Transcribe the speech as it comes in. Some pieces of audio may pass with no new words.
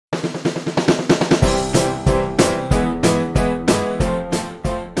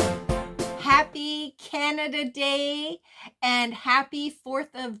Canada Day and happy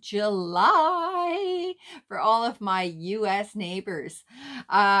 4th of July for all of my U.S. neighbors.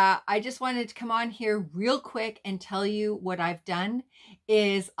 I just wanted to come on here real quick and tell you what I've done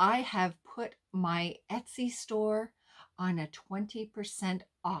is I have put my Etsy store on a 20%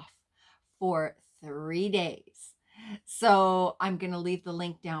 off for 3 days. So I'm going to leave the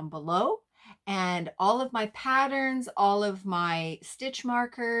link down below, and all of my patterns, all of my stitch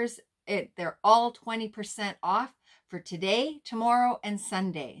markers, they're all 20% off for today, tomorrow, and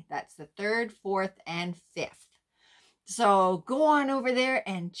Sunday. That's the 3rd, 4th, and 5th. So go on over there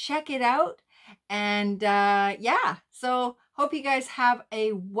and check it out. And yeah, so hope you guys have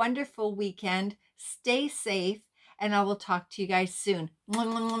a wonderful weekend. Stay safe, and I will talk to you guys soon.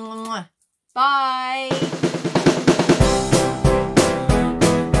 Bye.